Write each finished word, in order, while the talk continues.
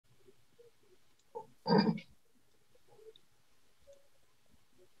Can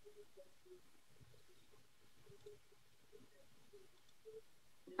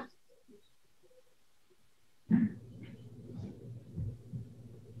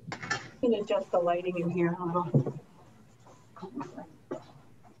you adjust the lighting in here a little?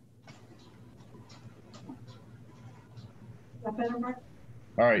 Is that better, Mark?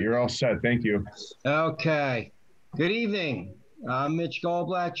 All right, you're all set. Thank you. Okay. Good evening. I'm Mitch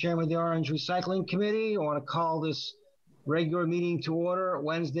Goldblatt, Chairman of the Orange Recycling Committee. I want to call this regular meeting to order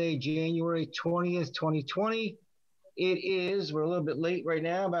Wednesday, January 20th, 2020. We're a little bit late right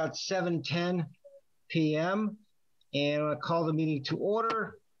now, about 7:10 p.m. And I want to call the meeting to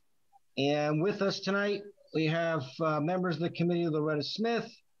order. And with us tonight, we have members of the committee, Loretta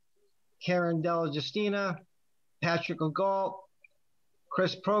Smith, Karen Della Justina, Patrick Legault,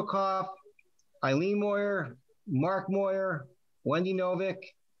 Chris Prokoff, Eileen Moyer, Mark Moyer, Wendy Novick.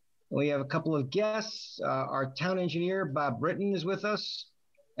 We have a couple of guests. Our town engineer, Bob Britton, is with us,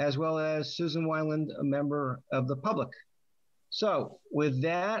 as well as Susan Weiland, a member of the public. So with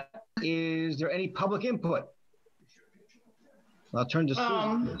that, is there any public input? I'll turn to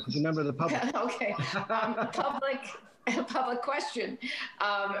Susan, who's a member of the public. Okay, public question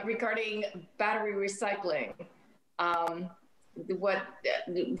regarding battery recycling.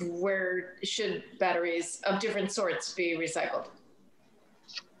 Where should batteries of different sorts be recycled?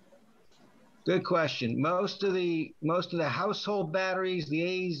 Good question. Most of the household batteries, the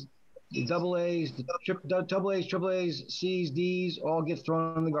A's, the double A's, the double A's, triple A's, C's, D's, all get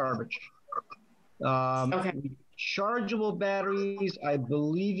thrown in the garbage. Okay. Chargeable batteries, I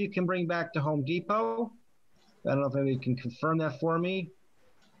believe you can bring back to Home Depot. I don't know if anybody can confirm that for me.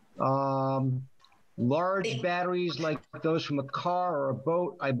 Large batteries like those from a car or a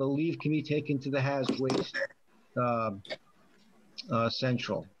boat, I believe, can be taken to the Haz Waste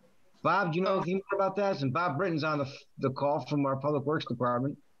Central. Bob, do you know anything more about that? And Bob Britton's on the call from our Public Works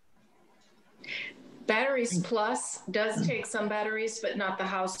Department. Batteries Plus does take some batteries, but not the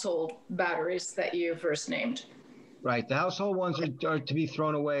household batteries that you first named. Right. The household ones are to be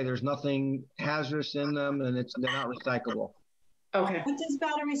thrown away. There's nothing hazardous in them, and they're not recyclable. Okay. What does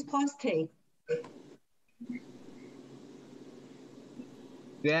Batteries Plus take?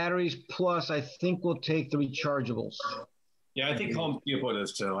 Batteries Plus, I think, will take the rechargeables. Yeah, I think Home Depot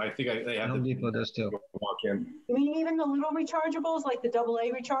does too. I think they have Home Depot does too. Walk in. You mean even the little rechargeables, like the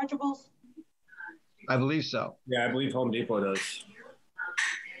AA rechargeables? I believe so. Yeah, I believe Home Depot does.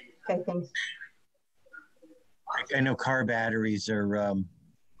 Okay, thanks. I know car batteries are,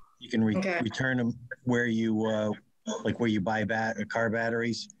 you can return them where you, like where you buy car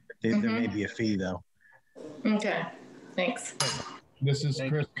batteries. There may be a fee though. Okay, thanks. This is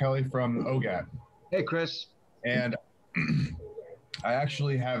Chris Kelly from OGAT. Hey, Chris. And I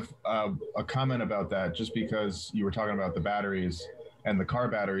actually have a comment about that, just because you were talking about the batteries and the car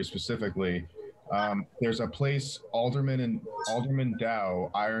batteries specifically. There's a place, Alderman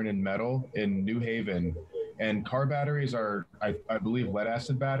Dow Iron and Metal in New Haven, and car batteries are, I believe, lead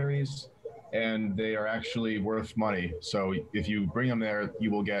acid batteries, and they are actually worth money. So if you bring them there,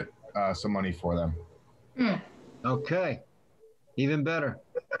 you will get some money for them. Okay, even better.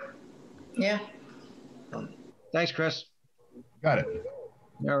 Yeah. Thanks, Chris. Got it.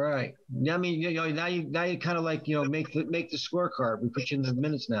 All right. I mean, now you kind of like, make the scorecard. We put you in the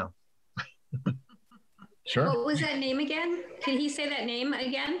minutes now. Sure. What was that name again? Can he say that name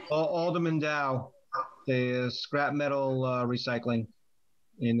again? Alderman Dow, the scrap metal recycling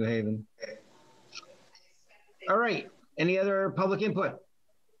in New Haven. All right. Any other public input?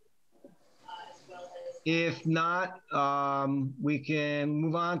 If not, we can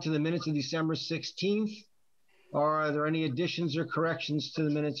move on to the minutes of December 16th. Or are there any additions or corrections to the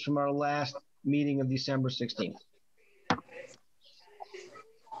minutes from our last meeting of December 16th?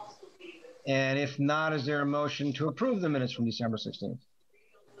 And if not, is there a motion to approve the minutes from December 16th?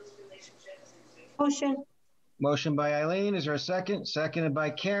 Motion. Motion by Eileen. Is there a second? Seconded by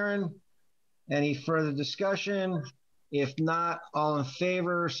Karen. Any further discussion? If not, all in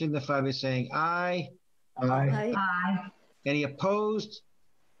favor signify by saying aye. Aye. Aye. Any opposed?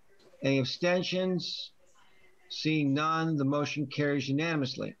 Any abstentions? Seeing none, the motion carries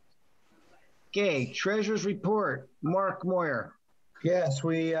unanimously. Okay, Treasurer's Report. Mark Moyer. Yes,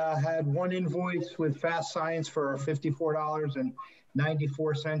 we had one invoice with Fast Science for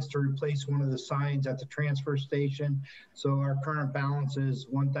 $54.94 to replace one of the signs at the transfer station. So our current balance is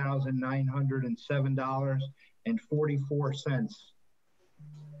 $1,907.44.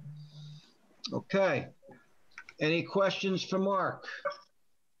 Okay. Any questions for Mark?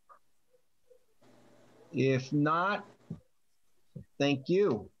 If not, thank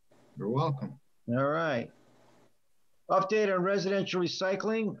you. You're welcome. All right. Update on residential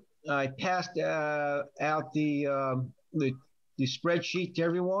recycling. I passed out the spreadsheet to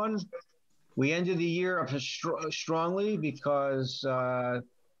everyone. We ended the year up strongly because, well,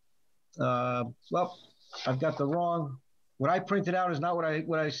 I've got the wrong. What I printed out is not what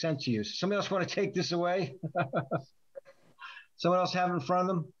I sent to you. Somebody else want to take this away? Someone else have it in front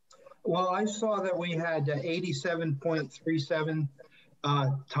of them? Well, I saw that we had 87.37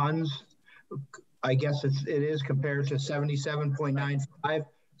 tons. I guess it is compared to 77.95.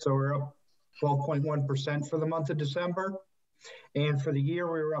 So we're up 12.1% for the month of December. And for the year,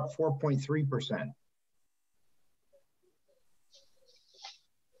 we were up 4.3%.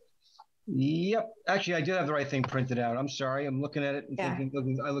 Yep. Actually, I did have the right thing printed out. I'm sorry. I'm looking at it and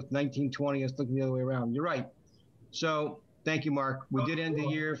thinking, I looked 1920. I was looking the other way around. You're right. So thank you, Mark. We did end the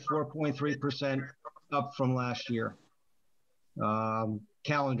year 4.3% up from last year,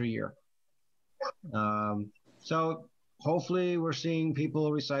 calendar year. So hopefully we're seeing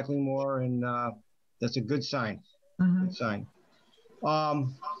people recycling more, and that's a good sign. Good sign.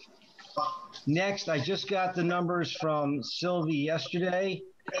 Next, I just got the numbers from Sylvie yesterday.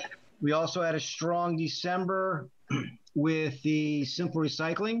 We also had a strong December with the simple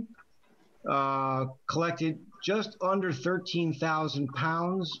recycling. Collected just under 13,000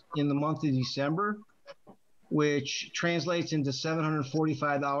 pounds in the month of December, which translates into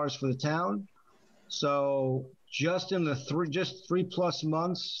 $745 for the town. So just in the three plus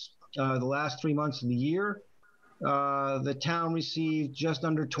months, the last 3 months of the year, the town received just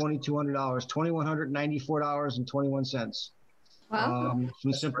under $2,200, $2,194.21. Wow.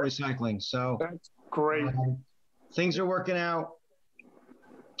 From simple recycling. So that's great. Things are working out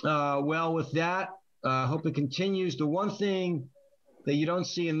well with that. Hope it continues. The one thing that you don't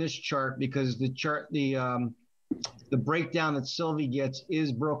see in this chart, because the chart, the breakdown that Sylvie gets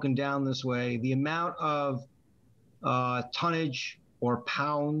is broken down this way. The amount of tonnage or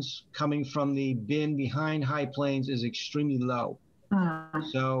pounds coming from the bin behind High Plains is extremely low.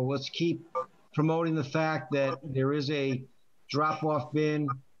 So let's keep promoting the fact that there is a drop-off bin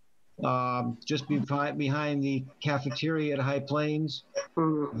just behind the cafeteria at High Plains,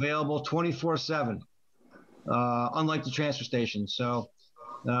 available 24/7, unlike the transfer station. So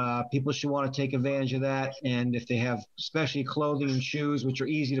people should want to take advantage of that. And if they have especially clothing and shoes, which are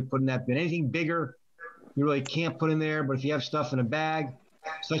easy to put in that bin, anything bigger, you really can't put in there. But if you have stuff in a bag,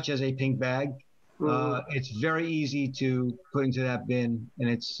 such as a pink bag, it's very easy to put into that bin, and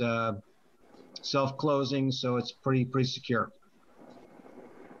it's self-closing, so it's pretty secure.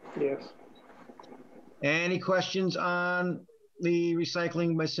 Yes. Any questions on the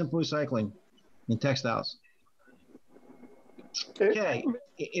recycling by Simple Recycling in textiles? Okay,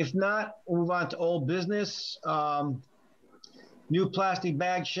 if not, we'll move on to old business. New plastic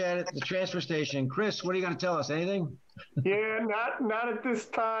bag shed at the transfer station. Chris, what are you going to tell us? Anything? Yeah, not at this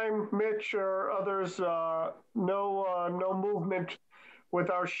time, Mitch or others. No movement with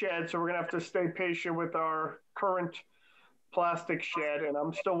our shed, so we're going to have to stay patient with our current plastic shed, and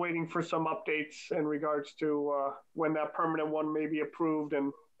I'm still waiting for some updates in regards to when that permanent one may be approved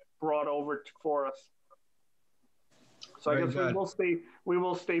and brought over for us. So I guess we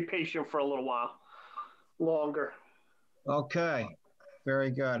will stay patient for a little while longer. Okay,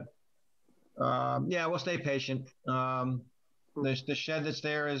 very good. Yeah, we'll stay patient. The shed that's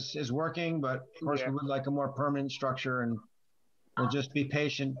there is working, but of course we would like a more permanent structure, and we'll just be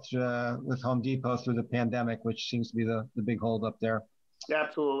patient with Home Depot through the pandemic, which seems to be the big hold up there.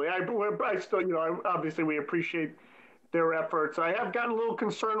 Absolutely. I still, obviously we appreciate their efforts. I have gotten a little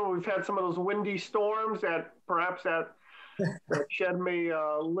concerned when we've had some of those windy storms that perhaps that shed may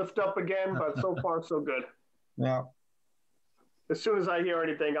lift up again, but so far so good. Yeah. As soon as I hear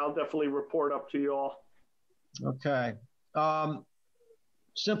anything, I'll definitely report up to you all. Okay.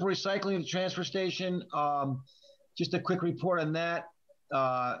 Simple recycling at the transfer station. Just a quick report on that.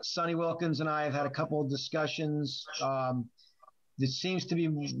 Sonny Wilkins and I have had a couple of discussions. This seems to be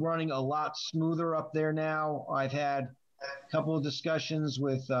running a lot smoother up there now. I've had a couple of discussions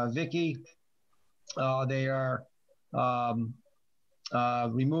with Vicky. They are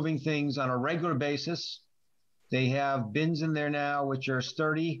removing things on a regular basis. They have bins in there now which are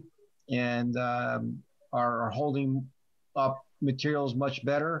sturdy and are holding up materials much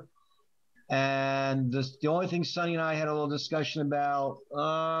better. And the only thing Sonny and I had a little discussion about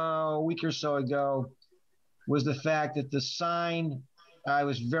a week or so ago was the fact that the sign, I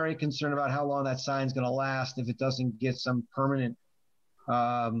was very concerned about how long that sign's going to last if it doesn't get some permanent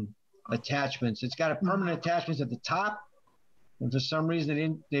attachments. It's got a permanent attachments at the top, and for some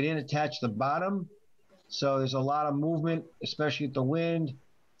reason they didn't attach the bottom. So there's a lot of movement, especially with the wind.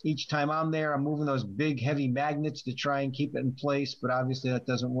 Each time I'm there, I'm moving those big, heavy magnets to try and keep it in place, but obviously that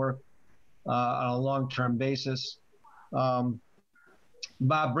doesn't work on a long-term basis.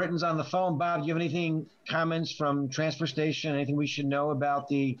 Bob Britton's on the phone. Bob, do you have anything, comments from transfer station, anything we should know about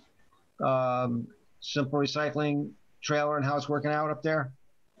the simple recycling trailer and how it's working out up there?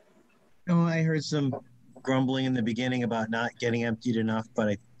 No, I heard some grumbling in the beginning about not getting emptied enough, but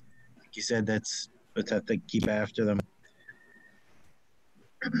I think you said let's have to keep after them.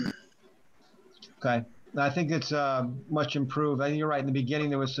 Okay. I think it's much improved. I think you're right. In the beginning,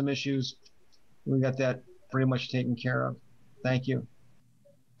 there was some issues. We got that pretty much taken care of. Thank you.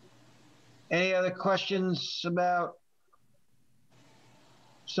 Any other questions about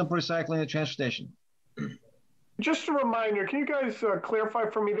simple recycling at transfer station? Just a reminder, can you guys clarify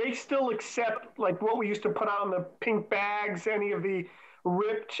for me, they still accept like what we used to put out in the pink bags, any of the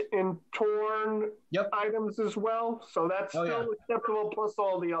ripped and torn items as well? So that's still acceptable plus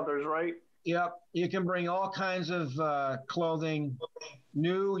all the others, right? Yep. You can bring all kinds of clothing,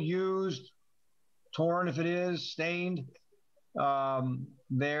 new, used, torn if it is, stained.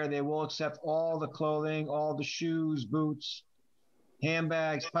 There, they will accept all the clothing, all the shoes, boots,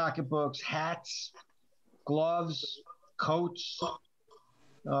 handbags, pocketbooks, hats, gloves, coats,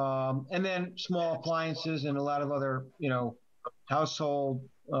 and then small appliances and a lot of other, household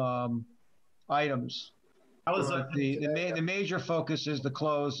items. The major focus is the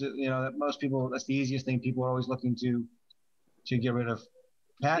clothes. That most people, that's the easiest thing people are always looking to get rid of.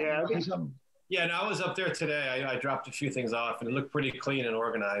 Pat, Yeah, no, I was up there today. I dropped a few things off, and it looked pretty clean and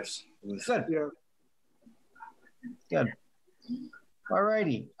organized. Good. Yeah. Good. All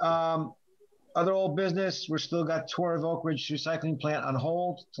righty. Other old business, we're still got tour of Oak Ridge Recycling Plant on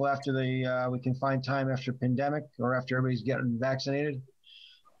hold till after we can find time after pandemic or after everybody's getting vaccinated.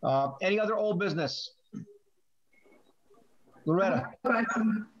 Any other old business? Loretta.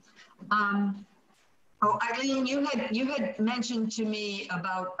 Eileen, you had mentioned to me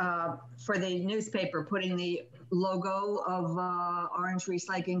about for the newspaper putting the logo of Orange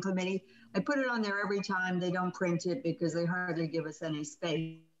Recycling Committee. I put it on there every time. They don't print it because they hardly give us any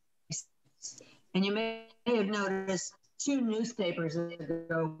space. And you may have noticed 2 newspapers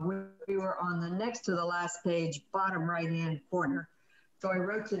ago, we were on the next to the last page, bottom right-hand corner. So I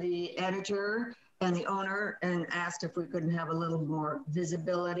wrote to the editor and the owner and asked if we couldn't have a little more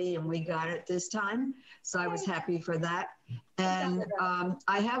visibility, and we got it this time. So I was happy for that. And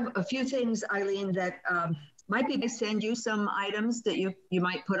I have a few things, Eileen, that might be to send you some items that you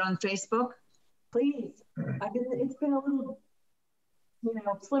might put on Facebook. Please. It's been a little,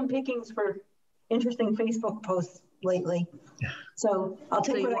 slim pickings for interesting Facebook posts lately. So I'll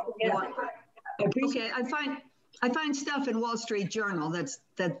take what I can get. I appreciate it. I find stuff in Wall Street Journal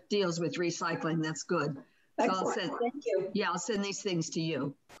that deals with recycling. That's good. So thank you. Yeah, I'll send these things to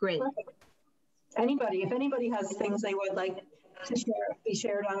you. Great. Perfect. If anybody has things they would like to be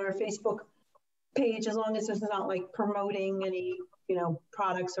shared on our Facebook page, as long as it's not like promoting any,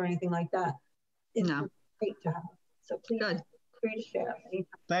 products or anything like that. It's great to have. So please. Good. Free to share.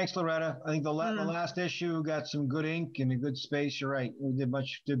 Thanks, Loretta. I think the last issue got some good ink and a good space. You're right. We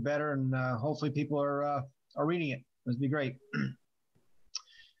did better, and hopefully people are reading it. It'd be great.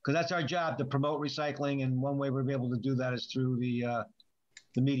 Because that's our job, to promote recycling, and one way we'll be able to do that is through the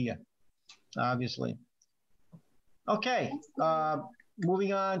media, obviously. Okay,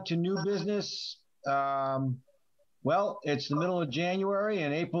 moving on to new business. Well, it's the middle of January,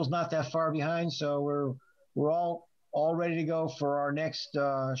 and April's not that far behind, so we're all ready to go for our next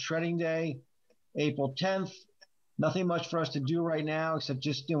shredding day, April 10th. Nothing much for us to do right now, except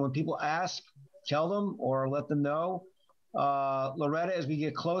just when people ask, tell them or let them know. Loretta, as we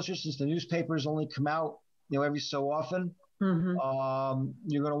get closer, since the newspapers only come out, every so often, you're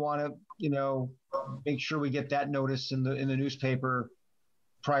going to want to, make sure we get that notice in the newspaper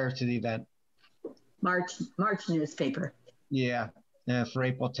prior to the event. March newspaper. Yeah, for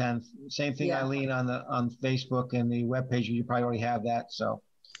April 10th. Same thing, Eileen, on Facebook and the webpage. You probably already have that. So,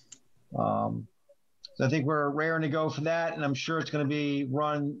 so I think we're raring to go for that, and I'm sure it's going to be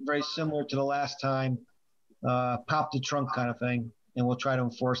run very similar to the last time, pop the trunk kind of thing, and we'll try to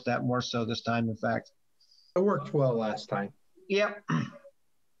enforce that more so this time, in fact. It worked well last time. Yep.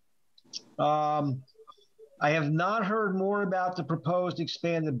 I have not heard more about the proposed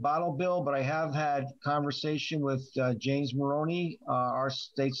expanded bottle bill, but I have had conversation with James Maroney, our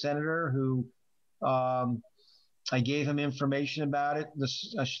state senator, who I gave him information about it.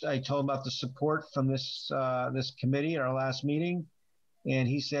 I told him about the support from this committee at our last meeting, and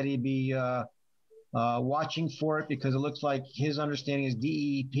he said he'd be watching for it because it looks like his understanding is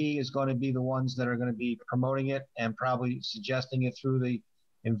DEEP is going to be the ones that are going to be promoting it and probably suggesting it through the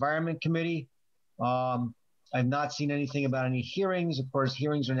Environment Committee. I've not seen anything about any hearings. Of course,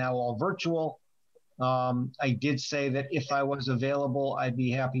 hearings are now all virtual. I did say that if I was available, I'd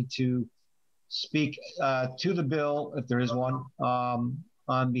be happy to speak to the bill, if there is one,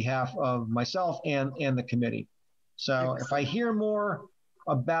 on behalf of myself and the committee. So if I hear more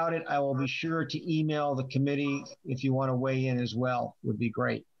about it, I will be sure to email the committee. If you want to weigh in as well, would be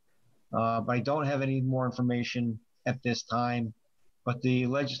great. But I don't have any more information at this time. But the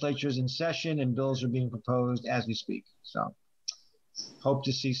legislature is in session and bills are being proposed as we speak. So hope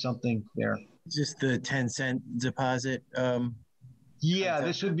to see something there. Just the 10-cent deposit. Yeah,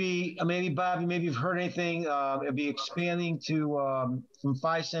 this would be, maybe Bob, maybe you've heard anything. It'd be expanding to from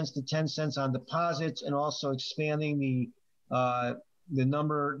 5 cents to 10 cents on deposits, and also expanding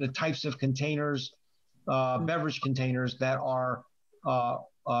the types of containers, beverage containers that are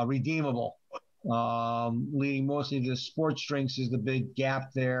redeemable. Leading mostly to sports drinks is the big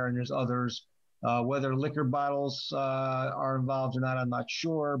gap there, and there's others. Whether liquor bottles are involved or not, I'm not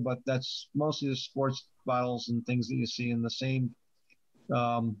sure, but that's mostly the sports bottles and things that you see in the same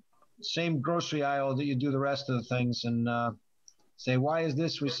grocery aisle that you do the rest of the things, and say, why is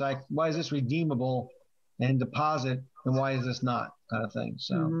this why is this redeemable and deposit, and why is this not, kind of thing.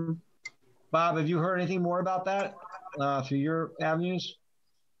 So Bob, have you heard anything more about that through your avenues?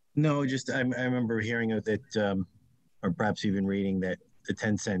 No, just I remember hearing of it, or perhaps even reading that the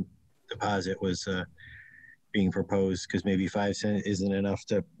 10-cent deposit was being proposed, because maybe 5 cents isn't enough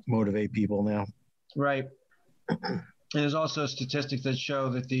to motivate people now. Right. And there's also statistics that show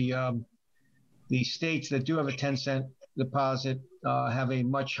that the states that do have a 10-cent deposit have a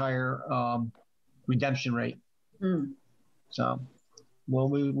much higher redemption rate. So, well,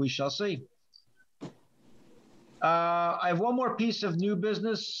 we shall see. I have one more piece of new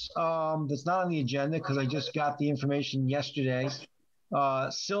business that's not on the agenda because I just got the information yesterday.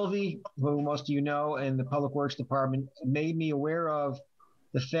 Sylvie, who most of you know, in the Public Works Department, made me aware of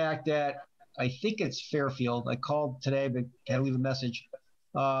the fact that I think it's Fairfield. I called today, but can't leave a message.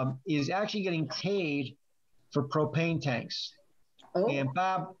 Is actually getting paid for propane tanks. Oh. And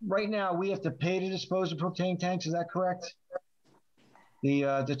Bob, right now we have to pay to dispose of propane tanks. Is that correct? The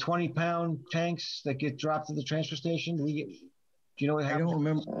 20-pound tanks that get dropped at the transfer station. Do you know what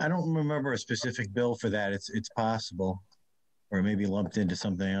happens? I don't remember a specific bill for that. It's possible, or maybe lumped into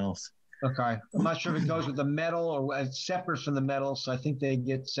something else. Okay, I'm not sure if it goes with the metal or it's separate from the metal, so I think they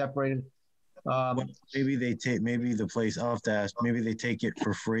get separated. Maybe they take. Maybe the place, I'll have to ask. Maybe they take it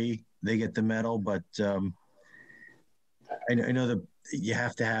for free. They get the metal, but I know that you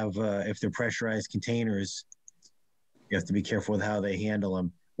have to have if they're pressurized containers. You have to be careful with how they handle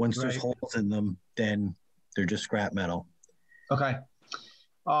them. Once there's holes in them, then they're just scrap metal. Okay.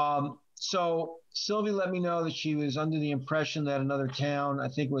 So Sylvie let me know that she was under the impression that another town, I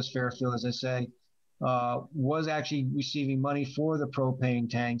think it was Fairfield, as I say, was actually receiving money for the propane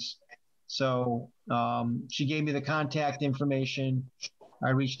tanks. So she gave me the contact information. I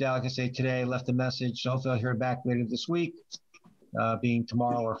reached out, like I say, today, left a message. So hopefully I'll hear back later this week, being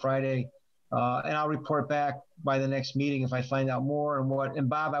tomorrow or Friday. And I'll report back by the next meeting if I find out more. And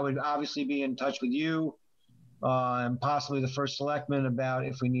Bob, I would obviously be in touch with you and possibly the first selectman about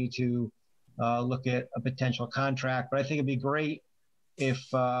if we need to look at a potential contract. But I think it'd be great if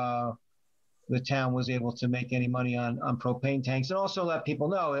the town was able to make any money on propane tanks, and also let people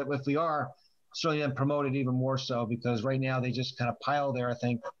know that if we are, certainly then promote it even more so, because right now they just kind of pile there, I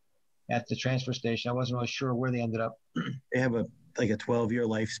think, at the transfer station. I wasn't really sure where they ended up. They have like a 12-year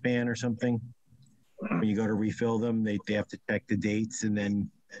lifespan or something. When you go to refill them, they have to check the dates, and then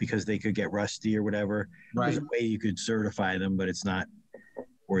because they could get rusty or whatever, there's a way you could certify them, but it's not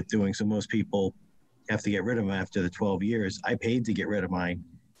worth doing. So most people have to get rid of them after the 12 years. I paid to get rid of mine,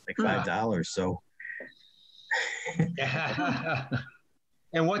 like $5. So.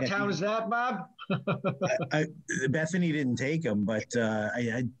 And what town is that, Bob? Bethany didn't take them, but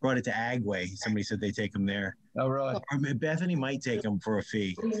I brought it to Agway. Somebody said they take them there. Oh, really? Or Bethany might take them for a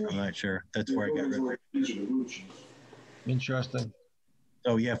fee. I'm not sure. That's where I got rid of it. Interesting.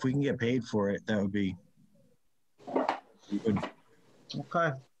 So, yeah, if we can get paid for it, that would be good.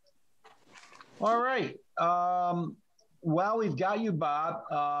 Okay. All right. While we've got you, Bob,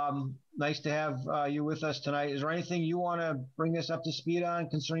 nice to have you with us tonight. Is there anything you want to bring us up to speed on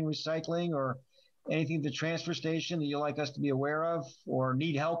concerning recycling, or anything at the transfer station that you'd like us to be aware of or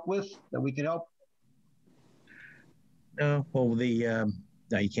need help with that we can help? No, well,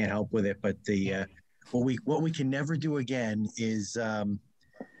 no, you can't help with it, but what we can never do again is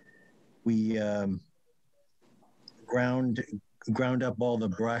we ground up all the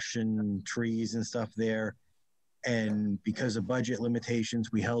brush and trees and stuff there, And because of budget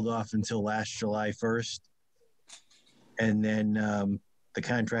limitations, we held off until last July 1st. And then the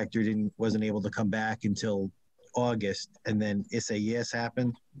contractor wasn't able to come back until August. And then Isaias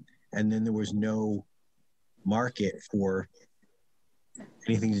happened. And then there was no market for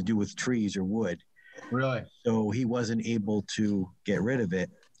anything to do with trees or wood. Really? So he wasn't able to get rid of it.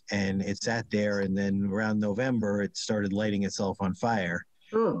 And it sat there. And then around November, it started lighting itself on fire.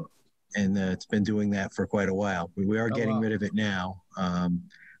 Ooh. And it's been doing that for quite a while. We are getting rid of it now.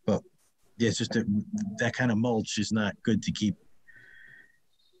 But it's just that kind of mulch is not good to keep.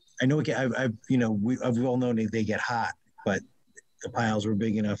 I know we've all known they get hot, but the piles were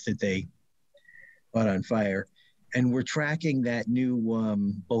big enough that they caught on fire. And we're tracking that new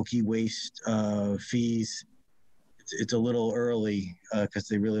bulky waste fees. It's a little early because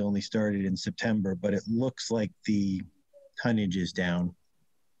they really only started in September, but it looks like the tonnage is down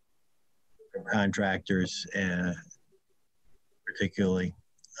from contractors, particularly.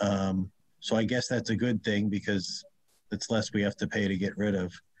 So I guess that's a good thing because it's less we have to pay to get rid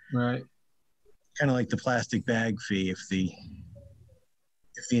of. Right. Kind of like the plastic bag fee. If the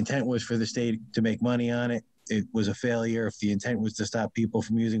intent was for the state to make money on it, it was a failure. If the intent was to stop people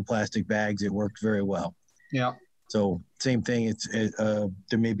from using plastic bags, it worked very well. Yeah. So same thing. There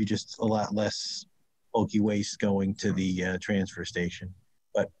may be just a lot less bulky waste going to the transfer station,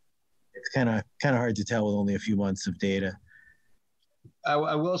 but it's kind of hard to tell with only a few months of data.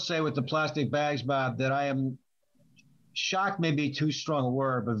 I will say with the plastic bags, Bob, that I am shocked, maybe too strong a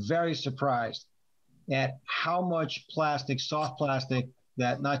word, but very surprised at how much plastic, soft plastic,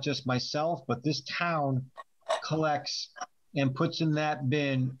 that not just myself, but this town collects and puts in that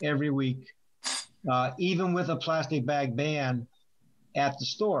bin every week. Even with a plastic bag ban at the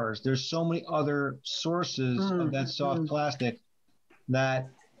stores, there's so many other sources of that soft plastic that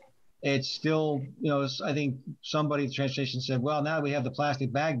it's still, I think somebody at the train station said, well, now that we have the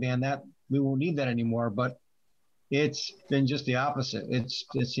plastic bag ban, that we won't need that anymore. But it's been just the opposite. It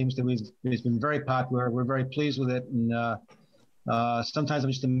seems to be, it's been very popular. We're very pleased with it. And sometimes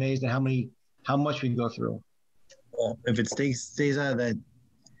I'm just amazed at how much we go through. Well, if it stays out of that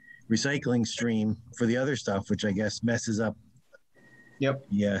recycling stream for the other stuff, which I guess messes up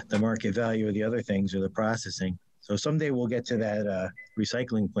the market value of the other things or the processing. So someday we'll get to that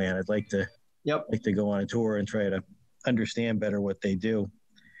recycling plan. I'd like to go on a tour and try to understand better what they do.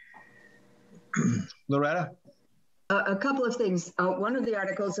 Loretta? A couple of things. One of the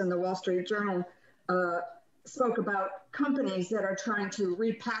articles in the Wall Street Journal spoke about companies that are trying to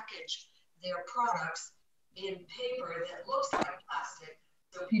repackage their products in paper that looks like plastic.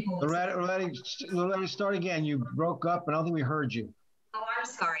 So people. Loretta, start again. You broke up, and I don't think we heard you. Oh, I'm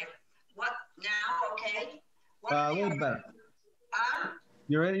sorry. What now? Okay. A little better.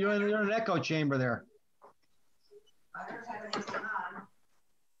 You're in an echo chamber there. I don't have anything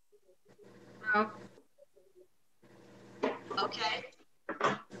on. No. Okay.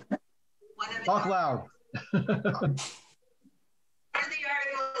 Talk loud. One of the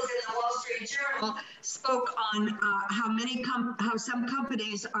articles in the Wall Street Journal spoke on how some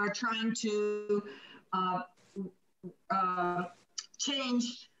companies are trying to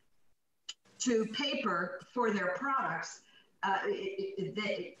change to paper for their products.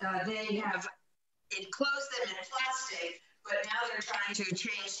 They have enclosed them in plastic, but now they're trying to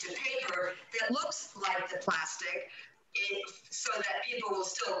change to paper that looks like the plastic, so that people will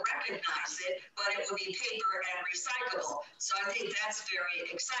still recognize it, but it will be paper and recyclable. So I think that's very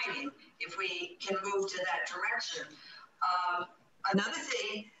exciting if we can move to that direction. Another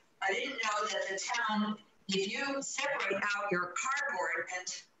thing, I didn't know that the town, if you separate out your cardboard and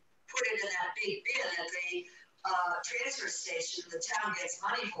put it in that big bin at the transfer station, the town gets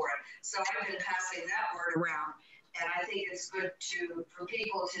money for it. So I've been passing that word around, and I think it's good for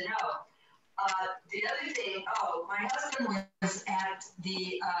people to know. The other thing, my husband was at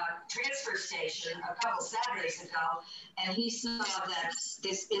the transfer station a couple Saturdays ago, and he saw that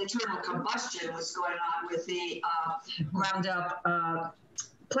this internal combustion was going on with the ground up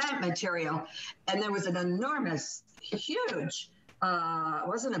plant material, and there was an enormous, huge, it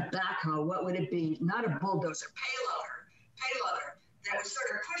wasn't a backhoe, what would it be? Not a bulldozer, payloader that was sort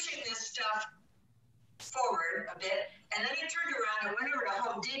of pushing this stuff forward a bit, and then he turned around and went over to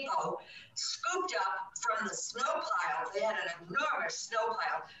Home Depot, scooped up from the snow pile. They had an enormous snow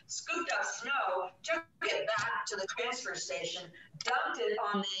pile, scooped up snow, took it back to the transfer station, dumped it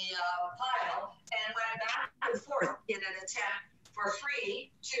on the pile, and went back and forth in an attempt for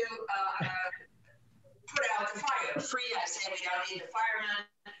free to put out the fire. Free, I say, we don't need the firemen.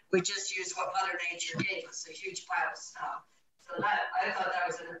 We just use what Mother Nature gave us, a huge pile of snow. So I thought that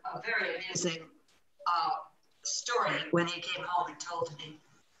was a very amusing story when he came home and told me.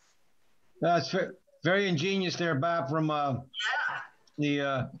 That's very ingenious there, Bob, from Yeah.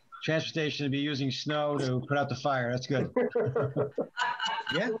 the transfer station to be using snow to put out the fire. That's good.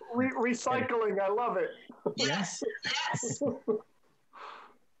 Yeah. Recycling, I love it. Yes, yes.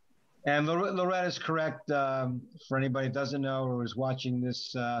 And Loretta's correct. For anybody who doesn't know or is watching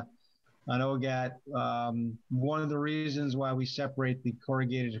this on OGAT, one of the reasons why we separate the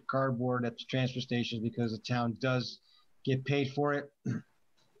corrugated cardboard at the transfer station is because the town does get paid for it.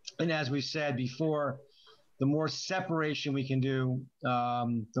 And as we said before, the more separation we can do,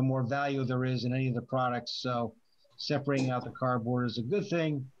 the more value there is in any of the products. So separating out the cardboard is a good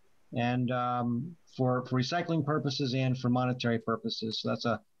thing, and for recycling purposes and for monetary purposes.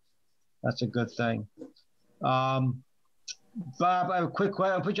 So that's a good thing. Bob, I have a quick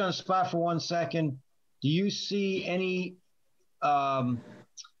question. I'll put you on the spot for 1 second. Do you see any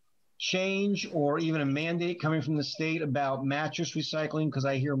change or even a mandate coming from the state about mattress recycling? Because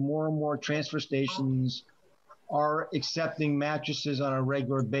I hear more and more transfer stations are accepting mattresses on a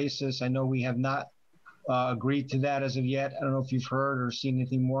regular basis. I know we have not agreed to that as of yet. I don't know if you've heard or seen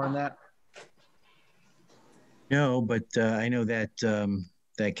anything more on that. No, but I know that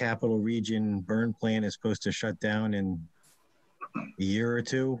that Capital Region burn plant is supposed to shut down in a year or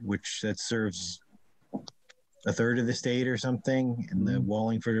two, which that serves a third of the state or something, and the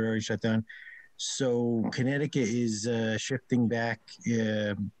Wallingford already shut down. So Connecticut is shifting back,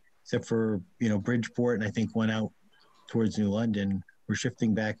 except for, Bridgeport, and I think one out towards New London. We're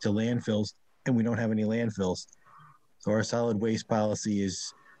shifting back to landfills, and we don't have any landfills. So our solid waste policy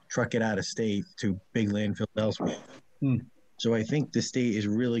is truck it out of state to big landfills elsewhere. So I think the state is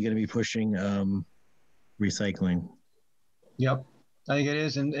really going to be pushing recycling. Yep, I think it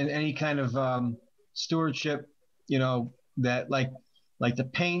is, and any kind of stewardship, that like the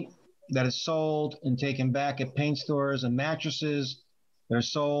paint that is sold and taken back at paint stores, and mattresses that are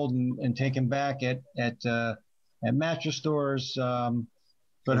sold and taken back at mattress stores.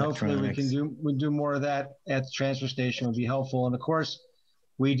 But hopefully we do more of that at the transfer station would be helpful. And of course,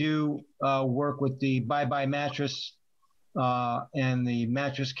 we do work with the Bye Bye Mattress and the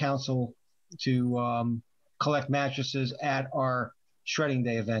Mattress Council to collect mattresses at our shredding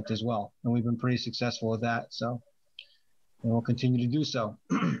day event as well. And we've been pretty successful with that. So and we'll continue to do so.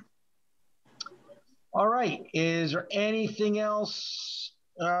 All right. Is there anything else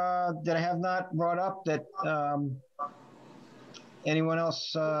that I have not brought up that anyone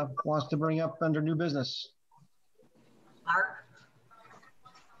else wants to bring up under new business? Mark?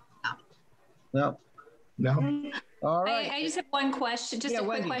 No. All right. I just have one question, just a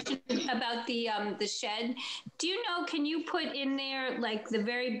quick Wendy. question about the shed. Do you know, can you put in there like the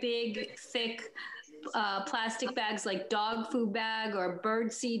very big, thick plastic bags, like dog food bag or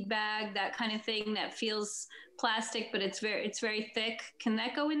bird seed bag, that kind of thing that feels plastic, but it's very thick? Can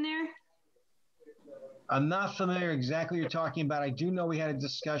that go in there? I'm not familiar exactly what you're talking about. I do know we had a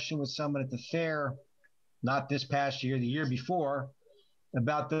discussion with someone at the fair, not this past year, the year before,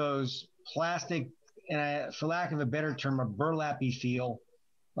 about those plastic, and for lack of a better term, a burlappy feel.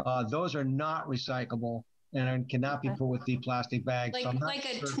 Those are not recyclable and cannot be put with the plastic bags. Like, so like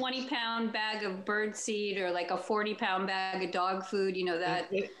a 20-pound bag of bird seed or like a 40-pound bag of dog food, that.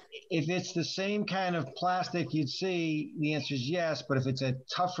 If it's the same kind of plastic you'd see, the answer is yes. But if it's a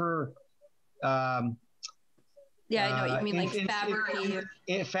tougher, yeah, I know what you mean,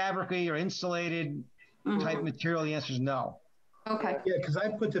 like fabric-y or insulated type material, the answer is no. Okay. Yeah, because I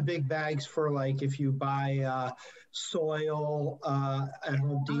put the big bags for like if you buy soil at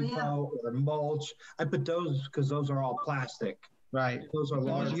Home Depot or mulch. I put those because those are all plastic. Right. Those are as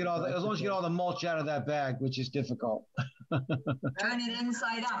long large. as you get all the mulch out of that bag, which is difficult. Turn it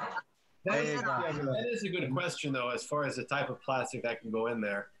inside out. That is a good question, though, as far as the type of plastic that can go in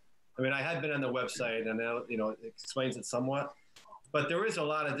there. I mean, I had been on the website, and it explains it somewhat. But there is a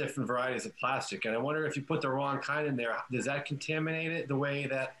lot of different varieties of plastic, and I wonder if you put the wrong kind in there, does that contaminate it the way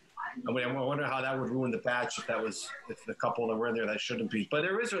that? I wonder how that would ruin the batch if the couple that were in there that shouldn't be. But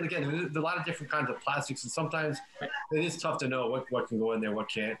there is, again, there's a lot of different kinds of plastics, and sometimes it is tough to know what can go in there, what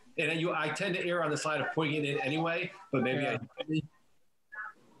can't. And I tend to err on the side of putting it in anyway, but maybe I.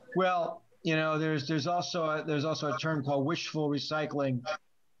 Well, there's also a term called wishful recycling,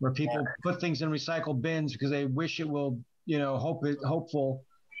 where people put things in recycle bins because they wish it will. Hopeful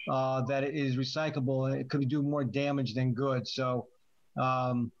that it is recyclable, and it could do more damage than good. So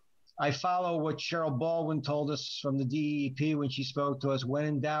I follow what Cheryl Baldwin told us from the DEP when she spoke to us. When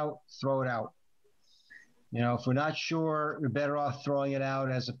in doubt, throw it out. If we're not sure, we're better off throwing it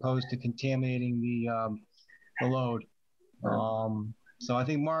out as opposed to contaminating the load. So I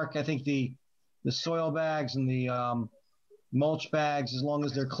think, Mark, the the soil bags and the mulch bags, as long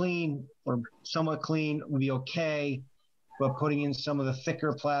as they're clean or somewhat clean, will be okay. But putting in some of the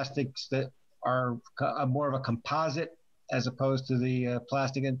thicker plastics that are more of a composite as opposed to the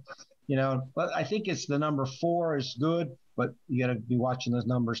plastic, and but I think it's the number 4 is good, but you got to be watching those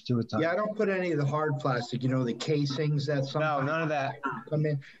numbers too at times. Yeah, I don't put any of the hard plastic, the casings that sometimes. No, none of that. Come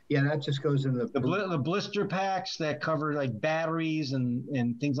in. Yeah, that just goes in the blister packs that cover like batteries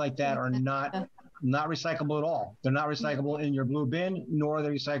and things like that are not recyclable at all. They're not recyclable in your blue bin, nor are they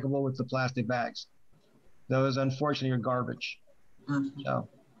recyclable with the plastic bags. Those, unfortunately, are garbage. So,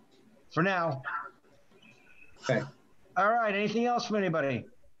 for now. Okay. All right. Anything else from anybody?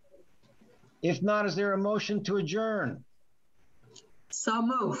 If not, is there a motion to adjourn? So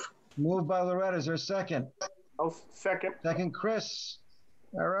move. Moved by Loretta. Is there a second? I'll second. Second, Chris.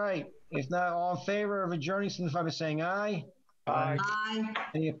 All right. If not, all in favor of adjourning, signify by saying aye. Aye. Aye.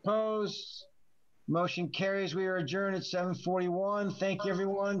 Any opposed? Motion carries. We are adjourned at 7:41. Thank you,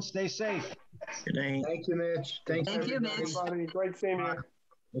 everyone. Stay safe. Good night. Thank you, Mitch. Thank you, Mitch. Everybody, great seeing you.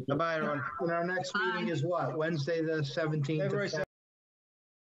 Bye-bye, everyone. And our next meeting is what? Wednesday, the 17th. February